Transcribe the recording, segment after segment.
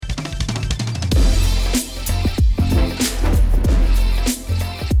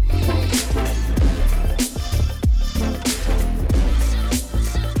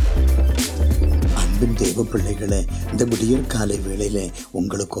பிள்ளைகளே, இந்த விடியற் காலை வேளையிலே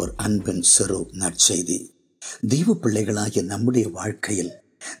உங்களுக்கு ஒரு அன்பின் சிறு நற்செய்தி. தெய்வ பிள்ளைகளாகிய நம்முடைய வாழ்க்கையில்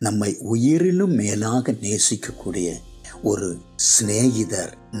நம்மை உயிரிலும் மேலாக நேசிக்கக்கூடிய ஒரு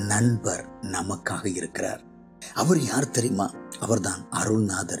சிநேகிதர், நண்பர் நமக்காக இருக்கிறார். அவர் யார் தெரியுமா? அவர்தான்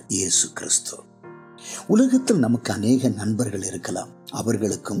அருள்நாதர் இயேசு கிறிஸ்து. உலகத்தில் நமக்கு அநேக நண்பர்கள் இருக்கலாம்.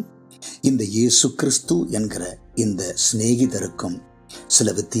 அவர்களுக்கும் இந்த இயேசு கிறிஸ்து என்கிற இந்த சிநேகிதருக்கும் சில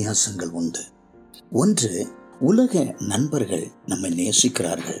வித்தியாசங்கள் உண்டு. ஒன்று, உலக நண்பர்கள் நம்மை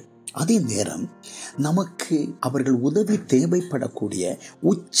நேசிக்கிறார்கள். அதே நேரம் நமக்கு அவர்கள் உதவி தேவைப்படக்கூடிய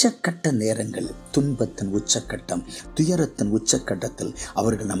உச்சக்கட்ட நேரங்களில், துன்பத்தின் உச்சக்கட்டம், துயரத்தின் உச்சக்கட்டத்தில்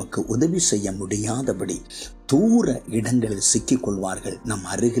அவர்கள் நமக்கு உதவி செய்ய முடியாதபடி தூர இடங்களில் சிக்கிக் கொள்வார்கள். நம்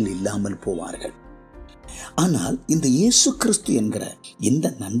அருகில் இல்லாமல் போவார்கள். ஆனால் இந்த இயேசு கிறிஸ்து என்கிற இந்த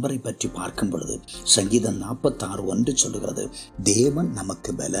நண்பரை பற்றி பார்க்கும் பொழுது சங்கீதம் 46:1 சொல்லுகிறது, தேவன்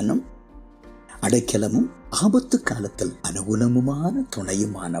நமக்கு பலனும் அடைக்கலமும் ஆபத்து காலத்தில் அனுகூலமுமான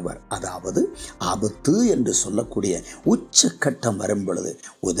துணையுமானவர். அதாவது ஆபத்து என்று சொல்லக்கூடிய உச்சக்கட்டம் வரும் பொழுது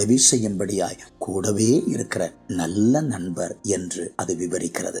உதவி செய்யும்படியாய் கூடவே இருக்கிற நல்ல நண்பர் என்று அது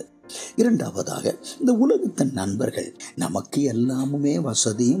விவரிக்கிறது. இரண்டாவதாக, இந்த உலகத்தின் நண்பர்கள் நமக்கு எல்லாமுமே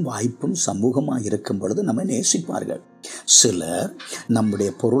வசதியும் வாய்ப்பும் சமூகமாக இருக்கும் பொழுது நம்மை நேசிப்பார்கள். சிலர் நம்முடைய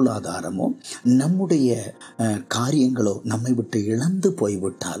பொருளாதாரமோ நம்முடைய காரியங்களோ நம்மை விட்டு இழந்து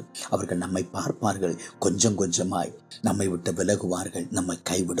போய்விட்டால் அவர்கள் நம்மை பார்ப்பார்கள், கொஞ்சம் கொஞ்சமாய் நம்மை விட்டு விலகுவார்கள், நம்மை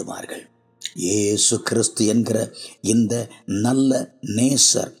கைவிடுவார்கள். இயேசு கிறிஸ்து என்கிற இந்த நல்ல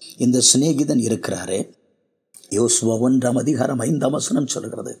நேசர், இந்த சிநேகிதன் இருக்கிறாரே, யோசுவா 1:5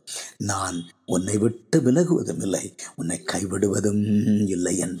 சொல்கிறது, நான் உன்னை விட்டு விலகுவதும் இல்லை, உன்னை கைவிடுவதும்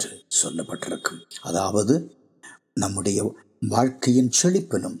இல்லை என்று சொல்லப்பட்டிருக்கும். அதாவது நம்முடைய வாழ்க்கையின்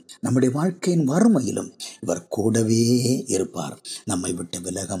செழிப்பிலும் நம்முடைய வாழ்க்கையின் வறுமையிலும் இவர் கூடவே இருப்பார். நம்மை விட்டு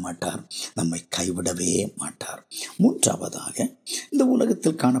விலக மாட்டார், நம்மை கைவிடவே மாட்டார். மூன்றாவதாக, இந்த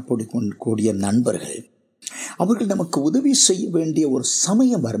உலகத்தில் காணப்படக்கூடிய நண்பர்கள், அவர்கள் நமக்கு உதவி செய்ய வேண்டிய ஒரு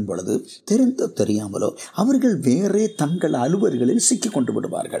சமயம் வரும் பொழுது தெரிந்தோ தெரியாமலோ அவர்கள் வேறே தங்கள் அலுவல்களில் சிக்கிக் கொண்டு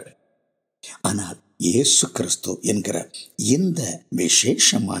விடுவார்கள். ஆனால் இயேசு கிறிஸ்து என்கிற இந்த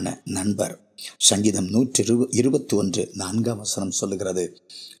விசேஷமான நண்பர், சங்கீதம் 121:4 சொல்லுகிறது,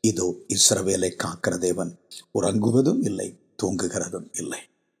 இதோ இஸ்ரவேலை காக்கிற தேவன் உறங்குவதும் இல்லை, தூங்குகிறதும் இல்லை.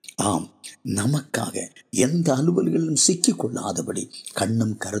 ஆம், நமக்காக எந்த அலுவல்களிலும் சிக்கிக் கொள்ளாதபடி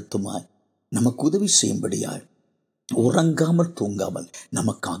கண்ணும் கருத்துமாய் நமக்கு உதவி செய்யும்படியாய் உறங்காமல் தூங்காமல்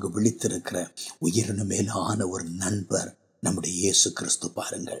நமக்காக விழித்திருக்கிற உயிரினு மேலான ஒரு நண்பர் நம்முடைய இயேசு கிறிஸ்து.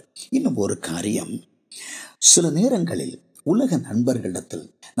 பாருங்கள், இன்னும் ஒரு காரியம், சில நேரங்களில் உலக நண்பர்களிடத்தில்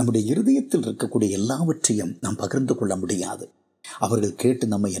நம்முடைய இருதயத்தில் இருக்கக்கூடிய எல்லாவற்றையும் நாம் பகிர்ந்து கொள்ள முடியாது. அவர்கள் கேட்டு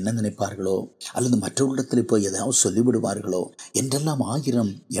நம்ம என்ன நினைப்பார்களோ, அல்லது மற்றவர்களிடத்தில் போய் ஏதாவது சொல்லிவிடுவார்களோ என்றெல்லாம்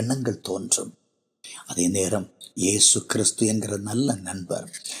 1000 எண்ணங்கள் தோன்றும். அதே நேரம் இயேசு கிறிஸ்து என்கிற நல்ல நண்பர்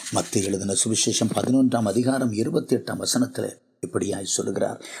மத்தேயு எழுதின சுவிசேஷம் 11:28 இப்படியாய்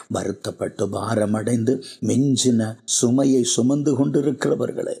சொல்லுகிறார், வருத்தப்பட்டு பாரமடைந்து மெஞ்சின சுமையை சுமந்து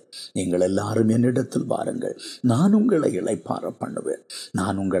கொண்டிருக்கிறவர்களே, நீங்கள் எல்லாரும் என்னிடத்தில் வாருங்கள், நான் உங்களை இளைப்பாற பண்ணுவேன்,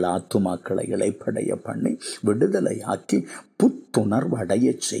 நான் உங்கள் ஆத்துமாக்களை இளைப்படைய பண்ணி விடுதலையாக்கி புத்துணர்வு அடைய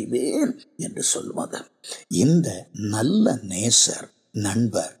செய்வேன் என்று சொல்வது. இந்த நல்ல நேசர்,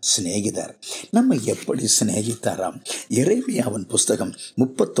 நண்பர், சிநேகிதர் நம்மை எப்படி சிநேகித்தாராம்? எரேமியாவின் புஸ்தகம்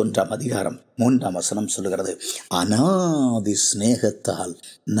 31:3 சொல்லுகிறது, அநாதி சிநேகத்தால்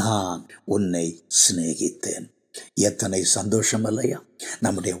நான் உன்னை சிநேகித்தேன். எத்தனை சந்தோஷம் அல்லையா?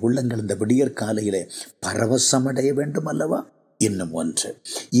 நம்முடைய உள்ளங்கள் இந்த விடியற் காலையிலே பரவசமடைய வேண்டும் அல்லவா? இன்னும் ஒன்று,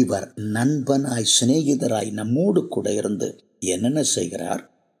 இவர் நண்பனாய் சிநேகிதராய் நம்மோடு கூட இருந்து என்னென்ன செய்கிறார்?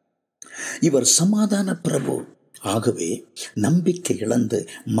 இவர் சமாதான பிரபு. ஆகவே நம்பிக்கை இழந்து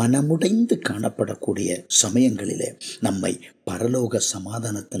மனமுடைந்து காணப்படக்கூடிய சமயங்களிலே நம்மை பரலோக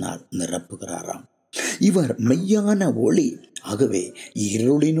சமாதானத்தினால் நிரப்புகிறாராம். இவர் மெய்யான ஒளி. ஆகவே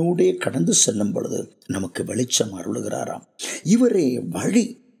இருளினூடே கடந்து செல்லும் பொழுது நமக்கு வெளிச்சம் அருளுகிறாராம். இவரே வழி.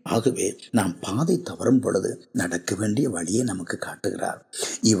 ஆகவே நாம் பாதை தவறும் பொழுது நடக்க வேண்டிய வழியை நமக்கு காட்டுகிறார்.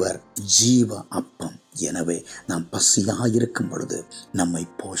 இவர் ஜீவ அப்பம். எனவே நாம் பசியாயிருக்கும் பொழுது நம்மை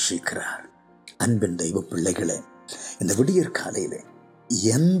போஷிக்கிறார். அன்பின் தெய்வ பிள்ளைகளே, இந்த விடியற் காலையிலே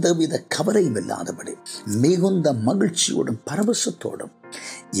எந்தவித கவலையும் இல்லாதபடி மிகுந்த மகிழ்ச்சியோடும் பரவசத்தோடும்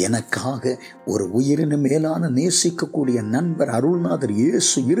எனக்காக ஒரு உயிரினு மேலான நேசிக்கக்கூடிய நண்பர் அருள்நாதர்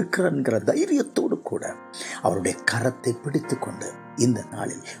இயேசு இருக்கிற தைரியத்தோடு கூட அவருடைய கரத்தை பிடித்து கொண்டு இந்த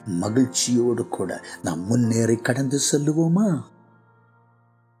நாளில் மகிழ்ச்சியோடு கூட நாம் முன்னேறி கடந்து செல்லுவோமா?